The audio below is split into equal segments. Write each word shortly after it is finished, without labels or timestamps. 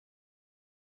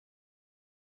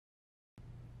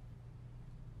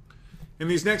In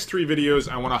these next three videos,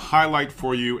 I want to highlight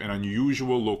for you an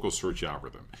unusual local search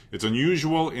algorithm. It's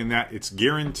unusual in that it's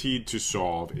guaranteed to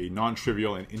solve a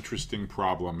non-trivial and interesting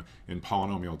problem in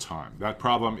polynomial time. That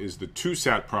problem is the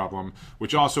 2-SAT problem,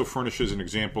 which also furnishes an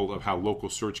example of how local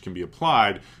search can be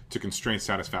applied to constraint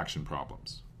satisfaction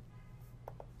problems.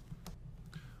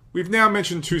 We've now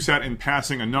mentioned 2-SAT in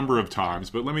passing a number of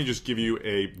times, but let me just give you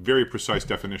a very precise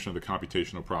definition of the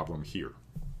computational problem here.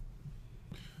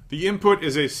 The input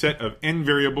is a set of n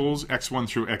variables, x1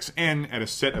 through xn, at a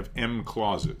set of m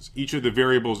clauses. Each of the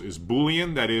variables is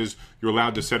Boolean, that is, you're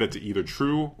allowed to set it to either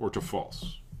true or to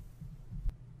false.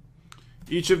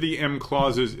 Each of the m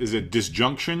clauses is a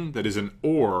disjunction, that is an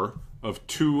or, of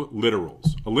two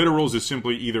literals. A literals is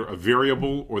simply either a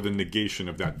variable or the negation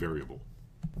of that variable.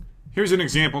 Here's an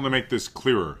example to make this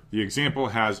clearer. The example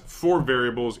has 4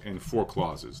 variables and 4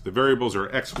 clauses. The variables are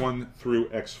x1 through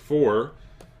x4.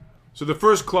 So the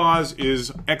first clause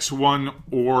is x1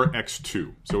 or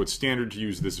x2. So it's standard to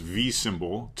use this V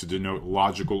symbol to denote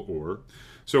logical or.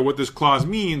 So what this clause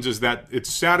means is that it's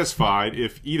satisfied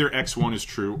if either x1 is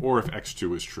true or if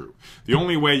x2 is true. The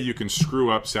only way you can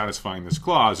screw up satisfying this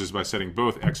clause is by setting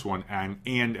both x1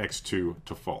 and x2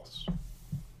 to false.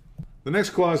 The next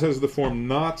clause has the form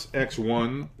not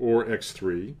x1 or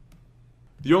x3.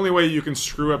 The only way you can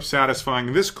screw up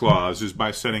satisfying this clause is by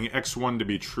setting x1 to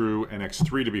be true and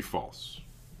x3 to be false.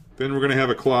 Then we're going to have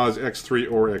a clause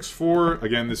x3 or x4.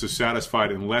 Again, this is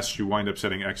satisfied unless you wind up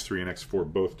setting x3 and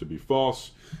x4 both to be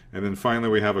false. And then finally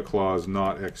we have a clause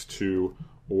not x2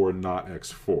 or not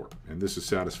x4. And this is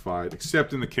satisfied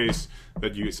except in the case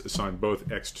that you assign both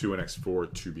x2 and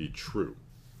x4 to be true.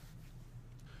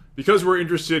 Because we're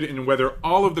interested in whether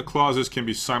all of the clauses can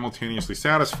be simultaneously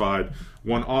satisfied,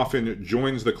 one often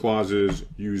joins the clauses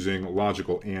using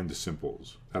logical AND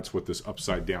symbols. That's what this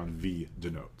upside down V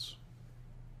denotes.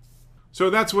 So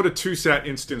that's what a 2-SAT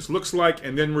instance looks like,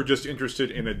 and then we're just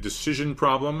interested in a decision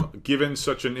problem. Given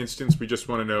such an instance, we just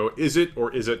want to know, is it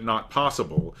or is it not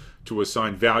possible to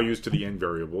assign values to the n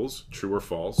variables, true or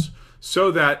false,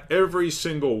 so that every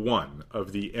single one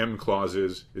of the m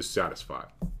clauses is satisfied.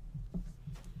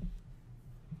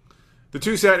 The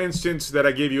 2-SAT instance that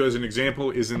I gave you as an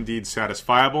example is indeed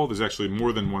satisfiable. There's actually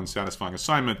more than one satisfying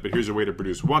assignment, but here's a way to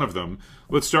produce one of them.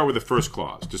 Let's start with the first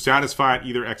clause. To satisfy it,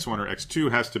 either x1 or x2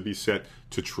 has to be set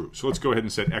to true. So let's go ahead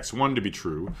and set x1 to be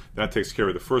true. That takes care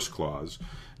of the first clause.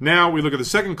 Now we look at the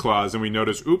second clause and we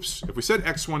notice, oops, if we set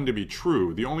x1 to be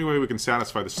true, the only way we can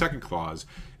satisfy the second clause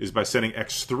is by setting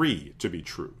x3 to be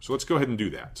true. So let's go ahead and do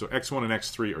that. So x1 and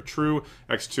x3 are true.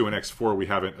 x2 and x4 we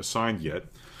haven't assigned yet.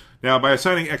 Now, by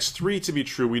assigning x3 to be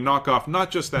true, we knock off not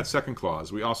just that second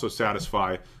clause, we also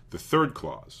satisfy the third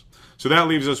clause. So that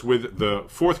leaves us with the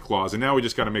fourth clause, and now we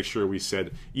just got to make sure we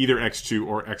set either x2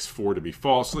 or x4 to be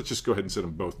false. Let's just go ahead and set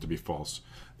them both to be false.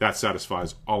 That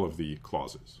satisfies all of the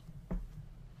clauses.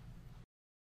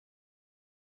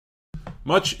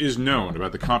 Much is known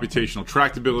about the computational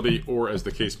tractability, or as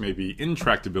the case may be,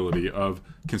 intractability of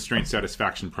constraint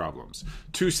satisfaction problems.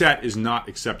 2-SAT is not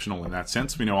exceptional in that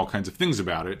sense. We know all kinds of things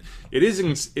about it. It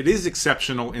is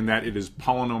exceptional in that it is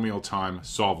polynomial time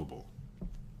solvable.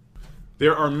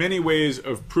 There are many ways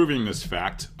of proving this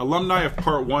fact. Alumni of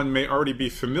Part 1 may already be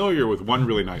familiar with one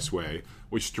really nice way,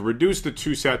 which is to reduce the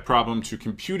 2-SAT problem to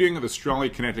computing the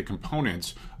strongly connected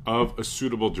components of a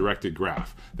suitable directed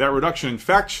graph. That reduction, in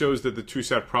fact, shows that the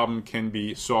 2-SAT problem can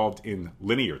be solved in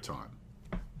linear time.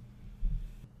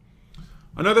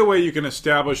 Another way you can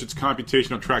establish its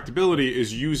computational tractability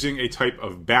is using a type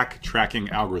of backtracking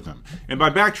algorithm. And by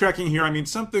backtracking here, I mean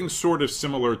something sort of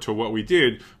similar to what we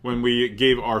did when we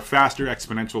gave our faster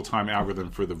exponential time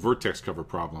algorithm for the vertex cover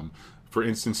problem, for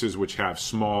instances which have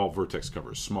small vertex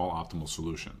covers, small optimal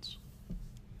solutions.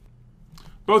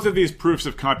 Both of these proofs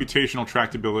of computational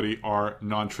tractability are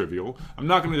non-trivial. I'm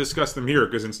not going to discuss them here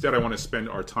because instead I want to spend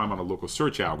our time on a local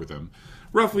search algorithm.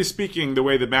 Roughly speaking, the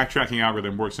way the backtracking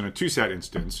algorithm works in a 2-SAT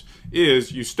instance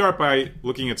is you start by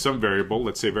looking at some variable,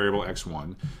 let's say variable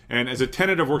x1, and as a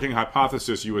tentative working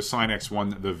hypothesis, you assign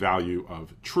x1 the value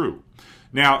of true.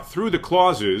 Now, through the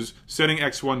clauses, setting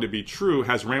x1 to be true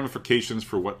has ramifications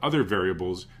for what other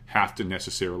variables have to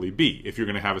necessarily be if you're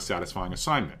going to have a satisfying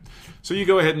assignment. So you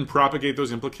go ahead and propagate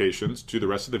those implications to the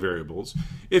rest of the variables.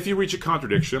 If you reach a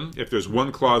contradiction, if there's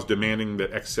one clause demanding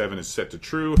that x7 is set to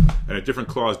true and a different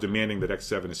clause demanding that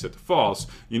x7 is set to false,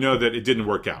 you know that it didn't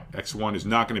work out. x1 is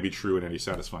not going to be true in any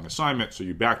satisfying assignment, so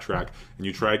you backtrack and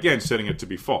you try again setting it to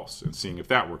be false and seeing if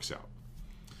that works out.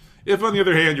 If, on the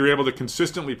other hand, you're able to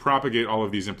consistently propagate all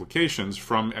of these implications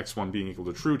from x1 being equal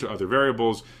to true to other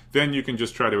variables, then you can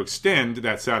just try to extend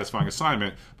that satisfying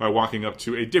assignment by walking up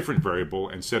to a different variable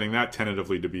and setting that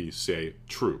tentatively to be, say,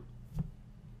 true.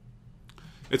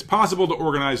 It's possible to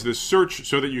organize this search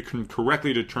so that you can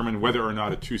correctly determine whether or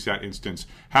not a 2SAT instance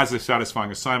has a satisfying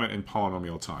assignment in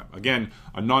polynomial time. Again,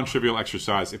 a non-trivial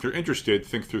exercise. If you're interested,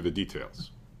 think through the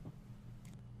details.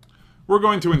 We're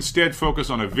going to instead focus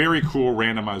on a very cool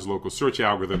randomized local search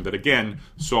algorithm that, again,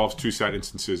 solves 2SAT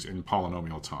instances in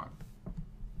polynomial time.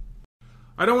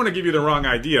 I don't want to give you the wrong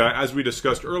idea. As we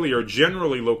discussed earlier,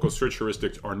 generally local search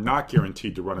heuristics are not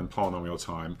guaranteed to run in polynomial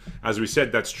time. As we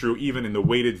said, that's true even in the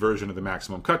weighted version of the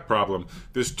maximum cut problem.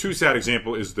 This 2SAT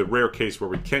example is the rare case where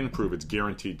we can prove it's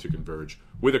guaranteed to converge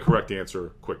with a correct answer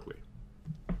quickly.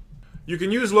 You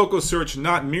can use local search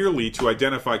not merely to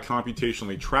identify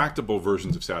computationally tractable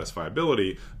versions of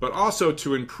satisfiability, but also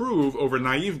to improve over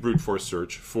naive brute force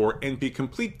search for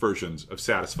NP-complete versions of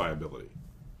satisfiability.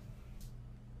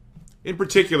 In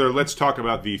particular, let's talk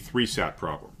about the 3SAT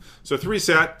problem. So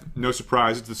 3SAT, no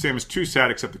surprise, it's the same as 2SAT,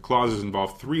 except the clauses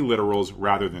involve 3 literals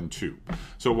rather than 2.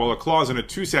 So while a clause in a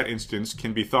 2SAT instance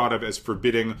can be thought of as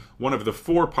forbidding one of the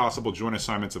 4 possible joint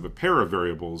assignments of a pair of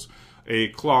variables, a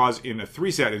clause in a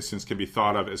 3SAT instance can be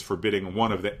thought of as forbidding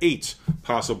one of the 8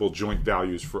 possible joint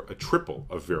values for a triple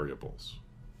of variables.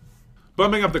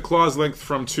 Bumping up the clause length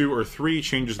from 2 or 3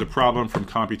 changes the problem from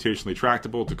computationally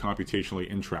tractable to computationally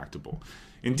intractable.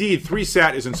 Indeed,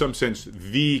 3SAT is in some sense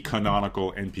the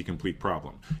canonical NP-complete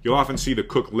problem. You'll often see the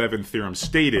Cook-Levin theorem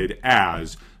stated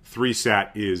as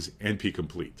 3SAT is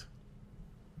NP-complete.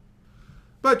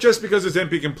 But just because it's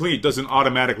NP-complete doesn't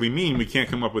automatically mean we can't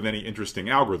come up with any interesting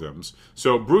algorithms.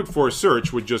 So brute force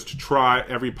search would just try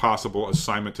every possible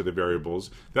assignment to the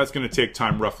variables. That's going to take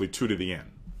time roughly 2 to the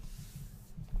n.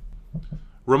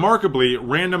 Remarkably,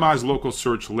 randomized local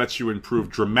search lets you improve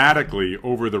dramatically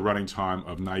over the running time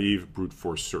of naive brute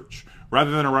force search. Rather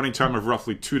than a running time of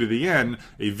roughly 2 to the n,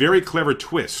 a very clever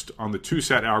twist on the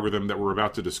 2SAT algorithm that we're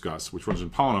about to discuss, which runs in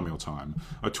polynomial time,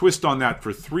 a twist on that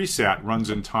for 3SAT runs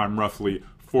in time roughly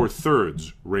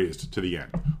 4/3 raised to the n.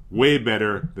 Way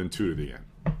better than 2 to the n.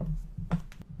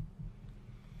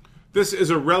 This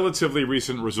is a relatively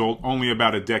recent result, only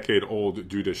about a decade old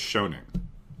due to Schoening.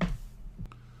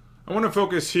 I want to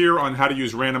focus here on how to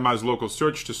use randomized local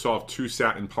search to solve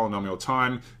 2SAT in polynomial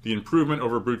time. The improvement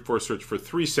over brute force search for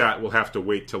 3SAT will have to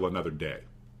wait till another day.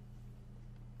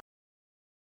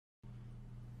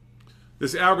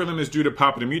 This algorithm is due to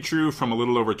Papadimitriou from a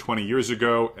little over 20 years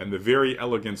ago, and the very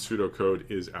elegant pseudocode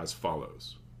is as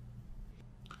follows.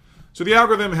 So the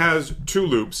algorithm has 2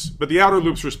 loops, but the outer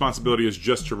loop's responsibility is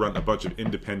just to run a bunch of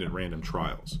independent random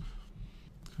trials.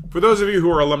 For those of you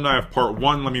who are alumni of Part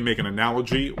 1, let me make an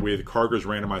analogy with Karger's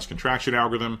randomized contraction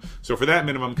algorithm. So for that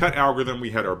minimum cut algorithm,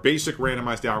 we had our basic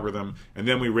randomized algorithm, and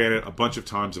then we ran it a bunch of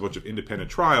times, a bunch of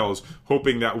independent trials,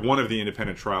 hoping that one of the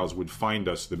independent trials would find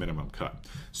us the minimum cut.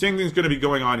 Same thing's going to be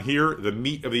going on here. The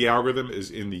meat of the algorithm is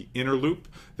in the inner loop.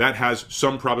 That has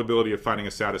some probability of finding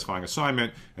a satisfying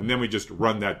assignment, and then we just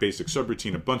run that basic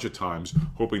subroutine a bunch of times,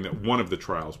 hoping that one of the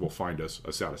trials will find us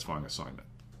a satisfying assignment.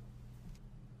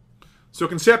 So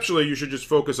conceptually, you should just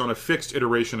focus on a fixed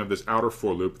iteration of this outer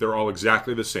for loop. They're all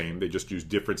exactly the same. They just use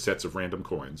different sets of random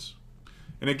coins.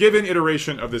 In a given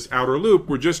iteration of this outer loop,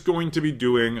 we're just going to be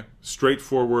doing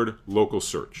straightforward local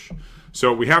search.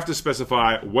 So we have to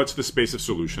specify what's the space of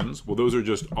solutions. Well, those are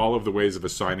just all of the ways of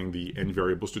assigning the n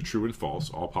variables to true and false,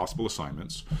 all possible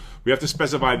assignments. We have to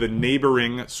specify the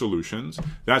neighboring solutions.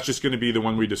 That's just going to be the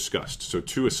one we discussed. So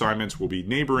 2 assignments will be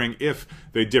neighboring if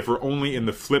they differ only in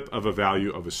the flip of a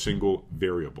value of a single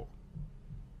variable.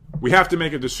 We have to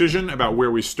make a decision about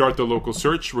where we start the local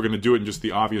search. We're going to do it in just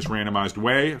the obvious randomized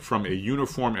way from a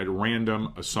uniform at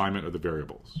random assignment of the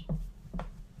variables.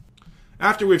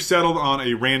 After we've settled on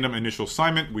a random initial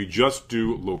assignment, we just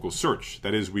do local search.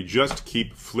 That is, we just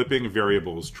keep flipping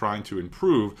variables, trying to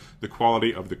improve the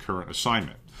quality of the current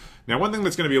assignment. Now, one thing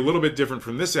that's going to be a little bit different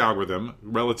from this algorithm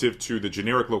relative to the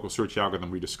generic local search algorithm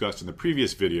we discussed in the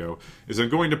previous video is I'm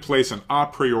going to place an a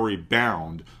priori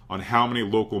bound on how many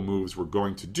local moves we're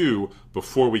going to do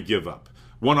before we give up.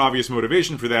 One obvious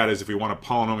motivation for that is if we want a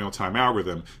polynomial time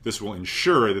algorithm, this will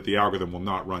ensure that the algorithm will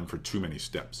not run for too many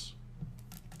steps.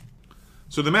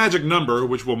 So the magic number,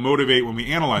 which will motivate when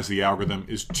we analyze the algorithm,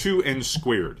 is 2n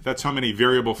squared. That's how many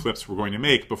variable flips we're going to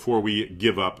make before we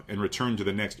give up and return to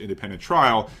the next independent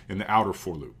trial in the outer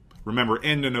for loop. Remember,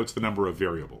 n denotes the number of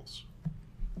variables.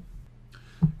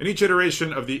 In each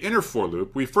iteration of the inner for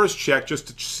loop, we first check just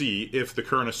to see if the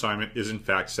current assignment is in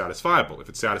fact satisfiable, if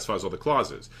it satisfies all the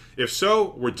clauses. If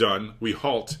so, we're done. We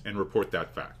halt and report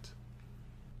that fact.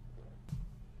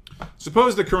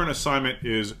 Suppose the current assignment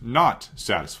is not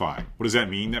satisfying. What does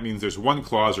that mean? That means there's one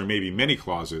clause or maybe many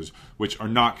clauses which are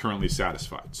not currently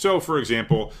satisfied. So, for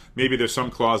example, maybe there's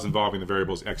some clause involving the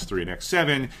variables x3 and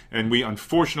x7, and we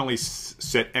unfortunately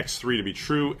set x3 to be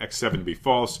true, x7 to be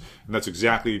false, and that's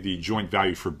exactly the joint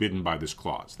value forbidden by this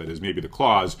clause. That is, maybe the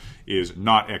clause is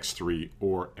not x3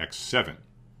 or x7.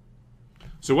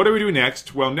 So what do we do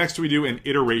next? Well, next we do an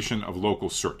iteration of local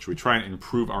search. We try and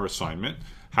improve our assignment.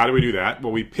 How do we do that?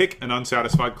 Well, we pick an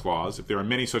unsatisfied clause. If there are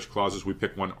many such clauses, we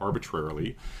pick one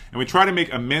arbitrarily. And we try to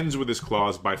make amends with this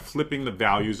clause by flipping the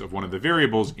values of one of the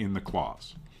variables in the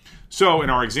clause. So in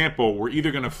our example, we're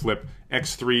either going to flip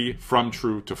x3 from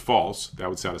true to false. That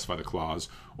would satisfy the clause.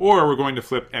 Or we're going to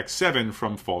flip x7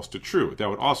 from false to true. That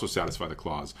would also satisfy the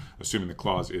clause, assuming the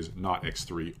clause is not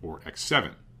x3 or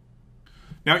x7.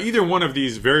 Now, either one of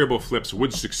these variable flips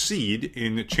would succeed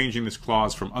in changing this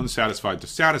clause from unsatisfied to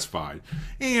satisfied,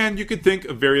 and you could think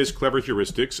of various clever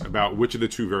heuristics about which of the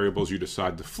two variables you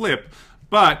decide to flip,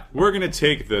 but we're going to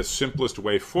take the simplest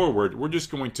way forward. We're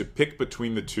just going to pick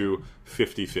between the two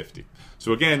 50-50.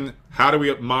 So again, how do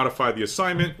we modify the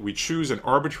assignment? We choose an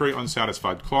arbitrary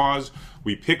unsatisfied clause,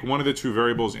 we pick one of the two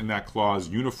variables in that clause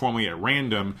uniformly at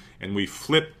random, and we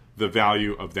flip the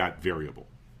value of that variable.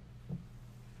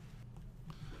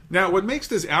 Now, what makes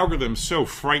this algorithm so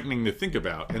frightening to think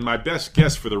about, and my best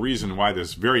guess for the reason why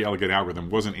this very elegant algorithm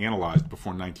wasn't analyzed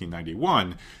before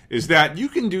 1991, is that you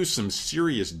can do some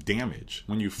serious damage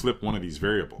when you flip one of these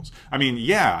variables. I mean,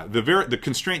 yeah, the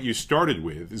constraint you started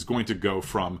with is going to go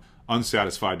from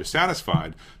unsatisfied to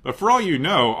satisfied, but for all you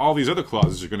know, all these other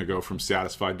clauses are going to go from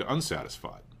satisfied to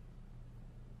unsatisfied.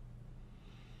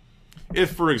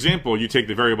 If, for example, you take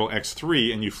the variable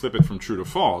x3 and you flip it from true to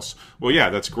false, well, yeah,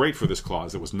 that's great for this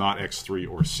clause that was not x3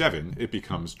 or 7. It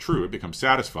becomes true, it becomes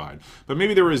satisfied. But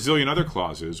maybe there are a zillion other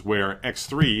clauses where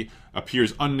x3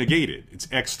 appears unnegated. It's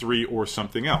x3 or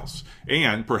something else.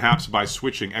 And perhaps by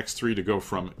switching x3 to go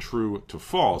from true to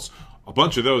false, a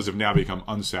bunch of those have now become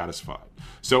unsatisfied.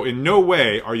 So in no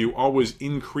way are you always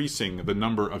increasing the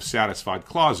number of satisfied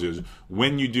clauses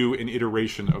when you do an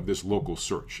iteration of this local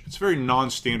search. It's a very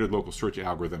non-standard local search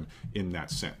algorithm in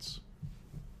that sense.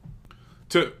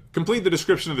 To complete the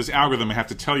description of this algorithm, I have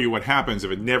to tell you what happens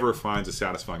if it never finds a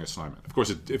satisfying assignment. Of course,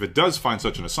 if it does find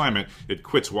such an assignment, it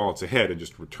quits while it's ahead and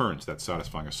just returns that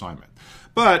satisfying assignment.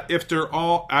 But if they're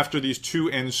all after these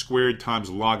 2n squared times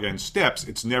log n steps,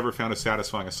 it's never found a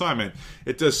satisfying assignment,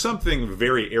 it does something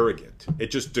very arrogant.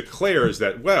 It just declares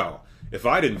that, well, if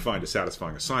I didn't find a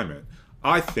satisfying assignment,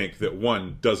 I think that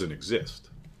one doesn't exist.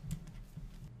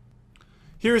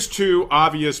 Here's two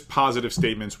obvious positive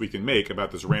statements we can make about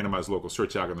this randomized local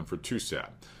search algorithm for 2SAT.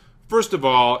 First of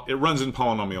all, it runs in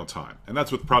polynomial time, and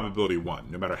that's with probability 1,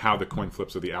 no matter how the coin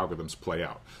flips of the algorithms play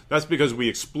out. That's because we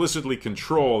explicitly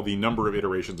control the number of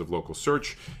iterations of local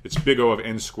search. It's big O of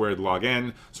n squared log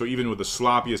n, so even with the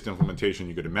sloppiest implementation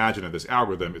you could imagine of this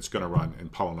algorithm, it's going to run in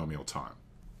polynomial time.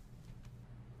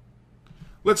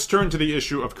 Let's turn to the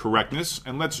issue of correctness,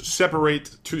 and let's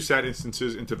separate 2SAT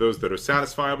instances into those that are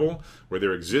satisfiable, where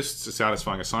there exists a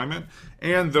satisfying assignment,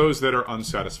 and those that are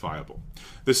unsatisfiable.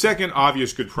 The second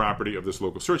obvious good property of this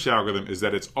local search algorithm is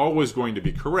that it's always going to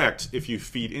be correct if you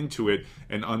feed into it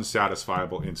an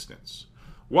unsatisfiable instance.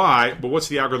 Why? Well, what's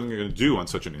the algorithm going to do on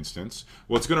such an instance?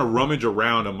 Well, it's going to rummage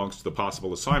around amongst the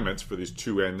possible assignments for these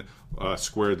 2n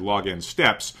squared log n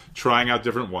steps, trying out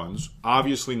different ones.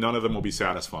 Obviously, none of them will be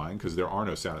satisfying because there are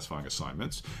no satisfying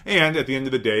assignments. And at the end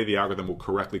of the day, the algorithm will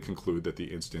correctly conclude that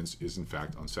the instance is in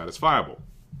fact unsatisfiable.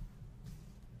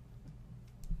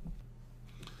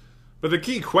 But the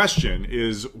key question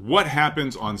is, what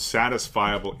happens on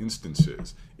satisfiable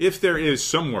instances? If there is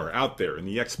somewhere out there in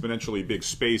the exponentially big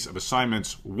space of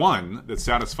assignments one that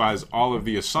satisfies all of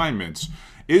the assignments,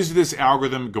 is this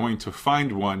algorithm going to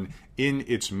find one in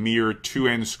its mere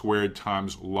 2n squared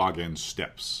times log n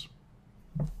steps?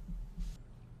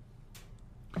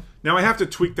 Now, I have to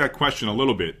tweak that question a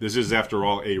little bit. This is, after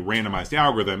all, a randomized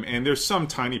algorithm, and there's some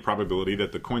tiny probability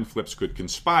that the coin flips could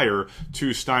conspire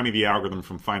to stymie the algorithm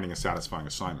from finding a satisfying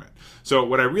assignment. So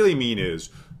what I really mean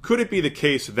is, could it be the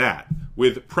case that,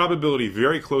 with probability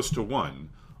very close to 1,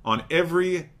 on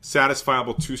every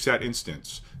satisfiable 2SAT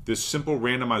instance, this simple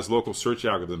randomized local search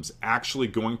algorithm is actually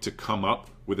going to come up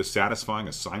with a satisfying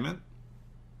assignment?